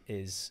 but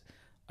is,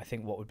 I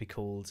think, what would be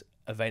called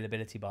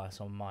availability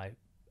bias on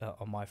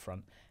my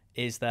front,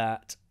 is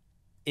that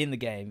in the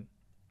game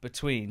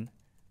between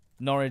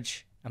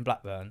Norwich and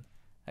Blackburn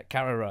at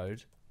Carrow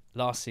Road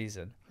last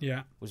season,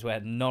 was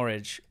where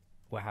Norwich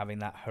were having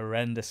that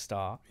horrendous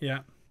start,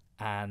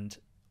 and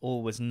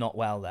all was not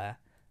well there,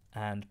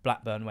 and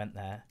Blackburn went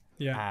there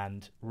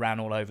and ran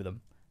all over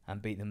them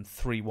and beat them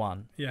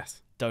 3-1.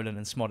 Yes. Dolan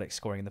and Smodic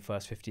scoring in the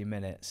first 15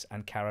 minutes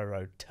and Carrow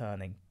Road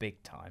turning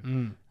big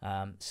time.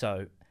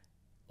 So,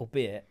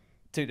 albeit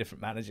 2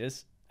 different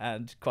managers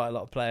and quite a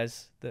lot of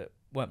players that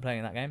weren't playing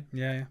in that game.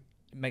 It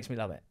makes me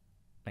love it.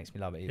 Makes me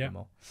love it even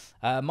more.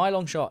 My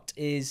long shot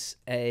is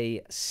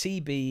a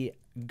CB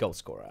goal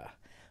scorer.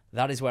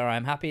 That is where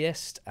I'm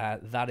happiest.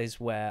 That is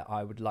where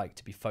I would like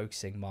to be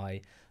focusing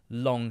my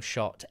long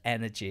shot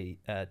energy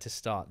to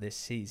start this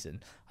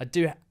season. I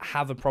do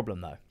have a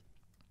problem though,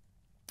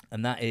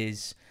 and that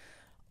is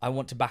I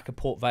want to back a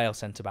Port Vale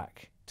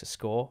centre-back to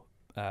score.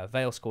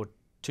 Vale scored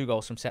 2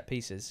 goals from set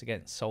pieces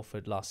against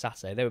Salford last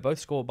Saturday. They were both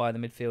scored by the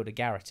midfielder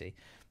Garrity,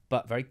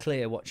 but very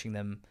clear watching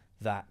them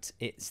that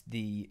it's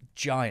the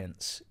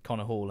Giants,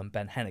 Connor Hall and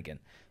Ben Hennigan,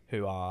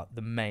 who are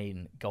the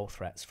main goal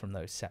threats from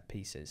those set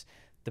pieces.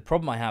 The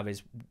problem I have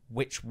is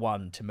which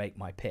one to make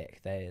my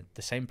pick. They're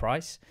the same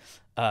price.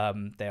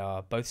 They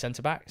are both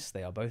centre-backs.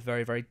 They are both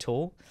very, very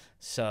tall.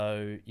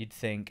 So you'd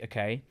think,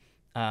 okay,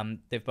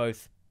 they've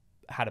both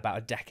had about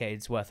a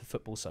decade's worth of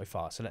football so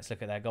far. So let's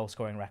look at their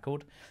goal-scoring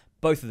record.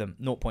 Both of them,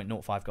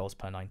 0.05 goals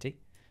per 90.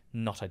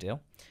 Not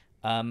ideal.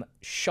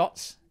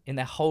 Shots in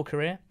their whole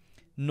career,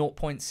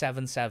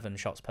 0.77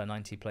 shots per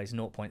 90, plays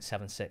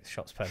 0.76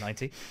 shots per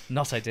 90.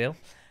 Not ideal.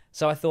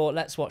 So I thought,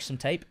 let's watch some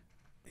tape.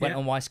 Went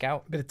on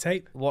Y-Scout. Bit of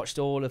tape. Watched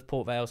all of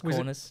Port Vale's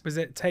corners. Was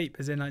it tape,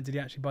 as in, like, did he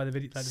actually buy the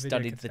video? Like,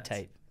 Studied the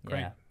tape.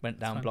 Great. Yeah. Went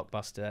down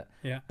Blockbuster.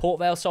 Yeah. Port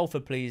Vale,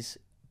 Salford, please,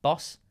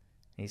 boss.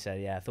 He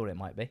said, yeah, I thought it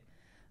might be.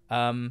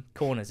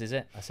 Corners, is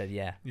it? I said,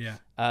 yeah.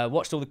 Yeah.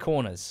 Watched all the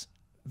corners.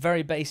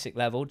 Very basic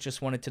level.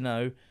 Just wanted to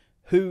know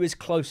who is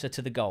closer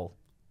to the goal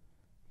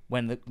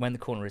when the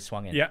corner is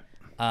swung in. Yeah.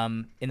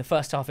 In the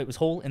first half, it was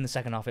Hall. In the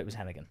second half, it was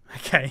Hennigan.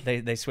 Okay.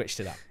 They switched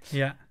it up.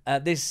 Yeah.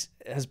 This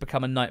has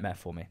become a nightmare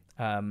for me.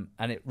 And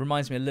it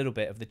reminds me a little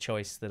bit of the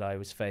choice that I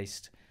was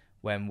faced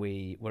when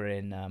we were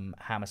in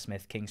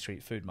Hammersmith King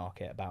Street Food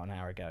Market about an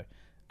hour ago.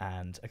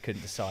 And I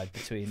couldn't decide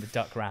between the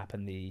duck wrap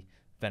and the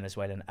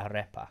Venezuelan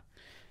arepa.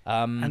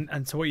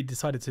 And so what you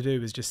decided to do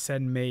was just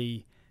send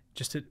me,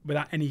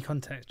 without any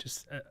context,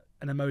 just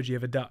an emoji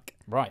of a duck.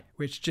 Right.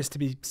 Which, just to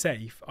be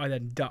safe, I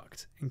then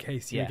ducked in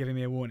case you were giving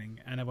me a warning,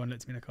 and everyone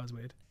looked at me like I was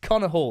weird.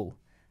 Connor Hall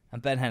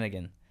and Ben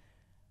Hennigan.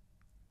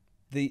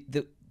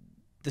 The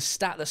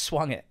stat that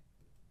swung it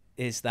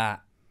is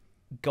that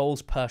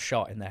goals per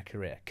shot in their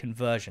career,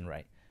 conversion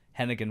rate.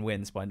 Hennigan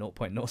wins by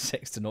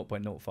 0.06 to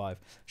 0.05.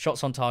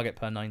 Shots on target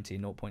per 90,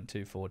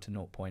 0.24 to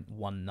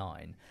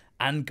 0.19.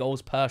 And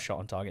goals per shot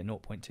on target,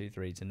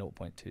 0.23 to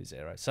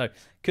 0.20. So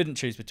couldn't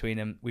choose between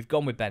them. We've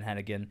gone with Ben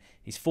Hennigan.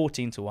 He's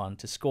 14-1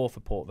 to score for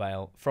Port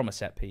Vale from a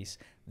set piece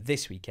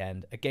this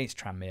weekend against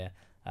Tranmere.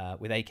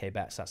 With AK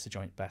Bets, that's the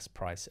joint best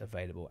price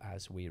available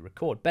as we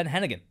record. Ben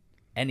Hennigan,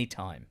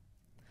 anytime.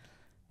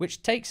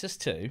 Which takes us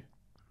to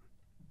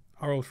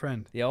our old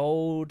friend.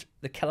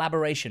 The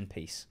collaboration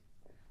piece.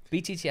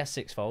 BTTS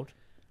sixfold.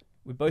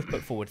 We both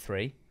put forward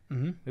 3.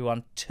 Mm-hmm. We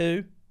won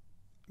 2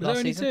 Was last there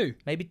only season. 2?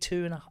 Maybe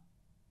 2.5.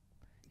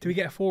 Do we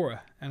get a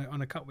 4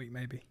 on a cup week,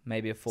 maybe?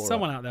 Maybe a 4.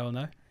 Someone out there will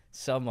know.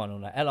 Someone will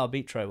know. LR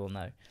Beatro will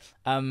know.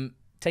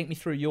 Take me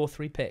through your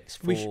 3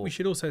 picks. We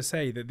should also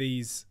say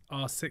that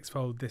our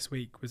sixfold this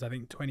week was, I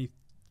think, 23.5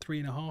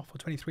 or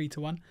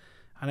 23-1.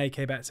 And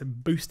AK Bets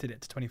have boosted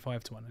it to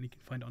 25-1, and you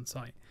can find it on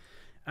site.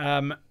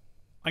 I'm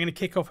going to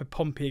kick off with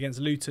Pompey against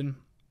Luton.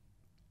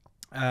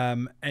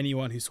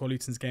 Anyone who saw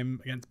Luton's game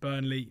against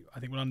Burnley, I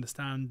think, will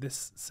understand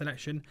this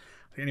selection.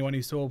 I think anyone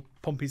who saw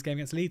Pompey's game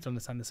against Leeds will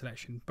understand the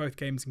selection. Both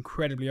games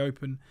incredibly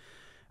open.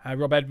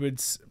 Rob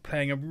Edwards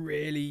playing a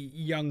really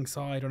young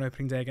side on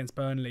opening day against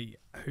Burnley,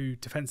 who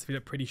defensively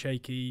looked pretty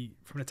shaky.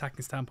 From an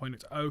attacking standpoint,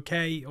 looked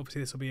okay.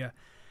 Obviously, this will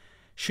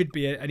should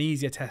be an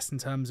easier test in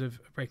terms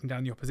of breaking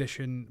down the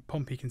opposition.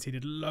 Pompey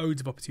conceded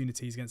loads of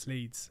opportunities against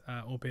Leeds,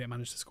 albeit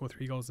managed to score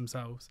 3 goals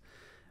themselves.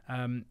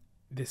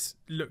 This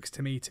looks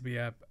to me to be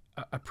a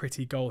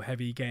pretty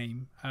goal-heavy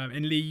game.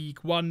 In League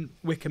One,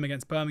 Wickham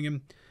against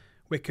Birmingham.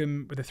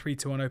 Wickham, with a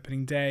 3-1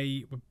 opening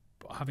day,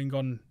 having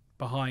gone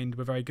behind,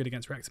 were very good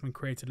against Wrexham and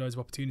created loads of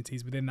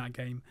opportunities within that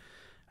game.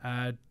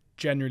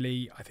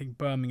 Generally, I think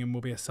Birmingham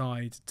will be a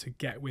side to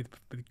get with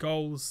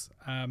goals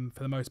for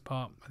the most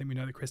part. I think we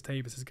know that Chris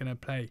Davis is going to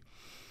play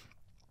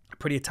a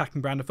pretty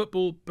attacking brand of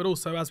football, but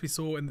also, as we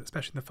saw,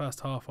 especially in the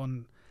first half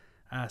on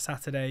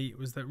Saturday,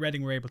 was that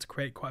Reading were able to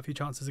create quite a few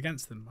chances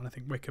against them, and I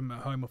think Wickham at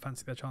home will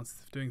fancy their chances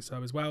of doing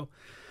so as well.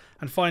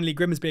 And finally,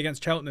 Grimsby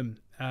against Cheltenham.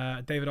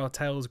 David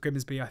Artell's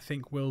Grimsby, I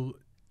think, will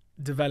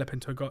develop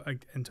into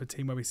a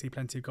team where we see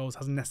plenty of goals.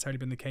 Hasn't necessarily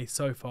been the case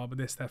so far, but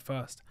this their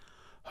first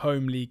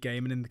home league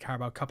game, and in the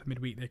Carabao Cup in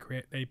midweek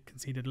they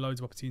conceded loads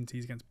of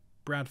opportunities against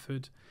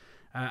Bradford.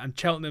 And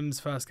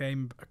Cheltenham's first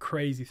game, a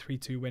crazy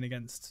 3-2 win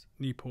against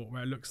Newport,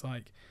 where it looks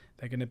like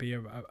they're going to be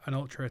an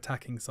ultra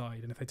attacking side,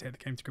 and if they take the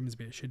game to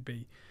Grimsby, it should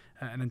be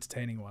an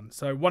entertaining one.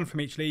 So 1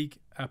 from each league: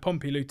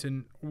 Pompey,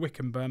 Luton;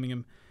 Wickham,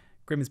 Birmingham;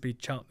 Grimsby,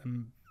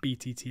 Cheltenham;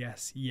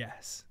 BTTS.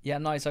 Yes. Yeah,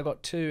 nice. I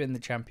got 2 in the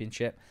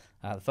Championship.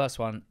 The first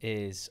one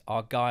is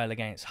Argyle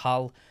against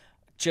Hull.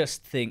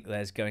 Just think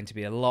there's going to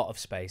be a lot of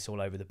space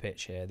all over the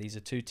pitch here. These are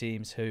 2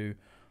 teams who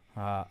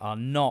are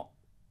not,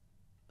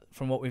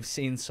 from what we've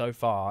seen so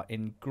far,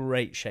 in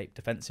great shape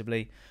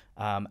defensively,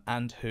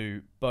 and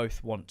who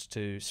both want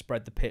to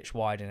spread the pitch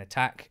wide in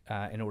attack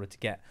in order to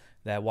get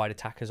their wide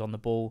attackers on the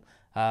ball.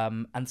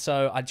 And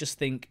so I just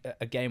think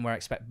a game where I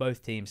expect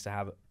both teams to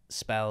have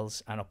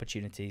spells and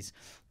opportunities.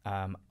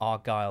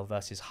 Argyle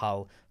versus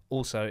Hull.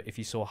 Also, if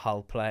you saw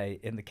Hull play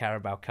in the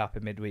Carabao Cup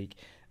in midweek,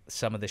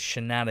 some of the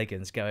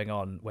shenanigans going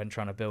on when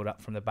trying to build up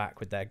from the back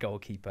with their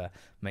goalkeeper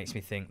makes me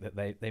think that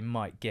they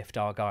might gift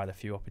Argyle a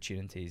few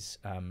opportunities,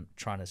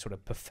 trying to sort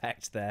of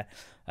perfect their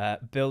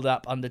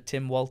build-up under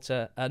Tim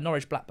Walter.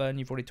 Norwich Blackburn,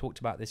 you've already talked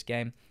about this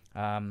game.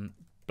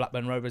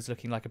 Blackburn Rovers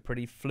looking like a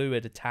pretty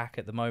fluid attack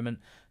at the moment.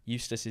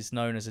 Eustace is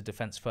known as a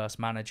defence-first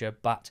manager,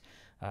 but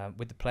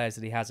with the players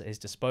that he has at his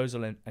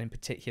disposal, and in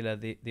particular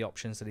the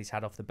options that he's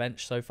had off the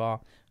bench so far,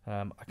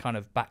 I kind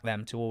of back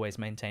them to always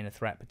maintain a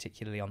threat,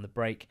 particularly on the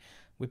break.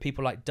 With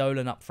people like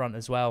Dolan up front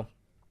as well,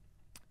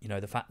 you know,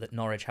 the fact that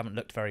Norwich haven't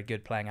looked very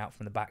good playing out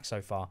from the back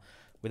so far,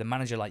 with a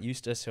manager like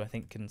Eustace, who I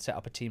think can set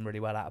up a team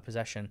really well out of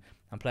possession,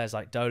 and players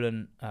like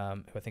Dolan, who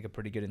I think are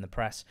pretty good in the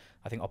press,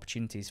 I think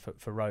opportunities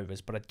for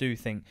Rovers. But I do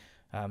think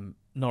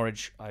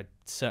Norwich, I'd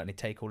certainly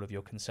take all of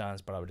your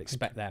concerns, but I would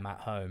expect them at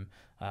home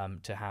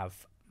to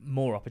have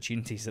more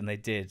opportunities than they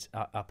did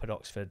up at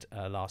Oxford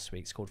last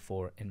week. Scored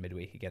 4 in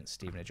midweek against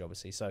Stevenage,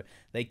 obviously. So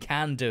they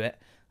can do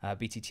it.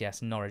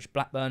 BTTS, Norwich,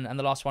 Blackburn. And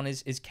the last one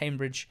is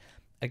Cambridge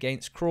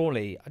against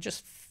Crawley. I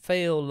just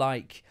feel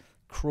like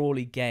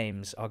Crawley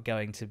games are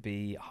going to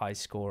be high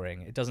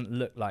scoring. It doesn't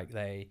look like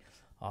they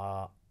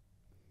are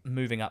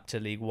moving up to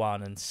League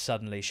One and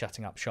suddenly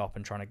shutting up shop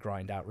and trying to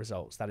grind out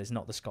results. That is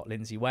not the Scott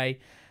Lindsay way.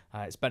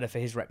 It's better for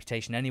his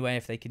reputation anyway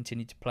if they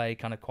continue to play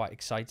kind of quite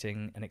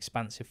exciting and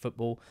expansive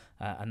football,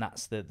 and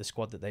that's the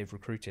squad that they've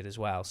recruited as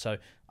well. So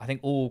I think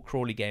all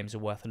Crawley games are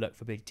worth a look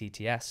for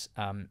BTTS.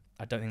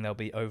 I don't think they'll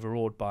be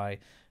overawed by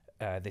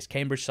this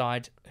Cambridge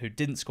side, who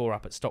didn't score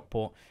up at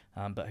Stockport,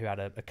 but who had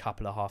a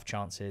couple of half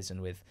chances,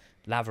 and with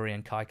Lavery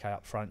and Kai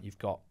up front, you've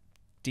got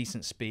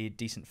decent speed,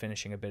 decent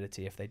finishing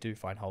ability if they do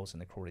find holes in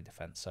the Crawley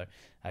defence. So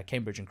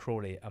Cambridge and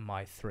Crawley are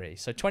my 3.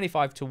 So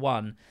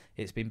 25-1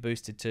 it's been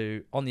boosted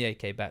to on the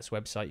AK Bets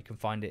website. You can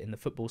find it in the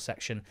football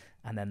section,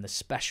 and then the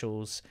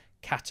specials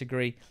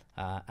category,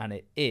 and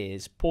it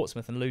is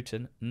Portsmouth and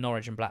Luton,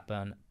 Norwich and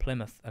Blackburn,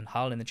 Plymouth and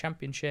Hull in the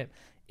Championship.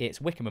 It's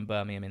Wycombe and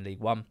Birmingham in League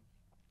 1,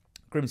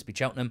 Grimsby,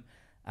 Cheltenham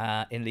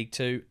in League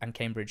 2, and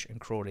Cambridge and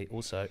Crawley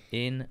also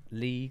in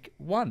League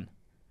 1.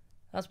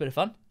 That's a bit of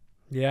fun.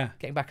 Yeah.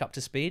 Getting back up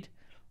to speed.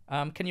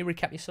 Can you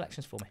recap your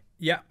selections for me?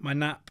 Yeah, my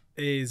nap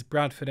is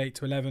Bradford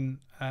 8-11.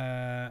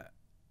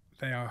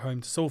 They are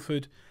home to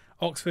Salford.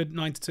 Oxford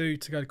 9-2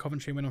 to go to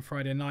Coventry and win on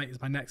Friday night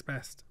is my next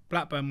best.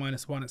 Blackburn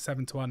 -1 at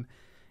 7-1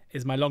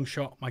 is my long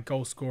shot. My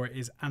goal scorer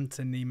is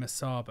Anthony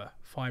Masaba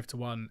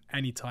 5-1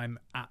 anytime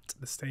at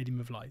the Stadium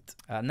of Light.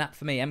 Nap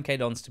for me, MK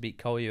Dons to beat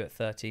Colchester at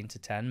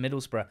 13-10.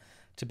 Middlesbrough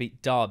to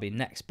beat Derby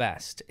next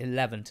best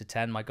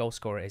 11-10. My goal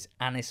scorer is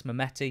Anis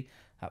Mehmeti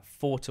at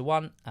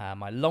 4-1.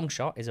 My long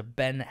shot is a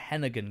Ben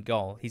Hennigan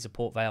goal. He's a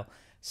Port Vale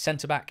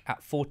centre-back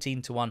at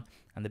 14-1.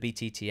 And the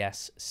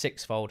BTTS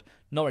sixfold.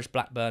 Norwich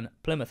Blackburn,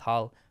 Plymouth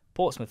Hull,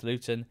 Portsmouth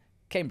Luton,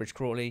 Cambridge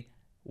Crawley,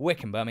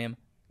 Wycombe Birmingham,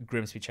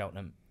 Grimsby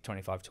Cheltenham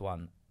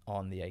 25-1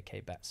 on the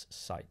AK Bets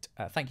site.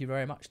 Thank you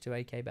very much to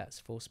AK Bets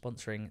for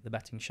sponsoring the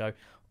betting show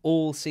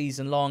all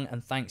season long.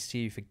 And thanks to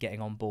you for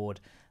getting on board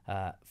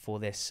for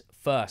this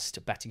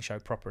first betting show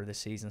proper of this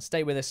season.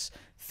 Stay with us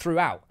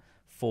throughout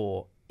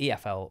for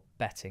EFL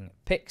betting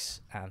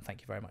picks, and thank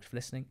you very much for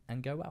listening,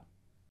 and go well.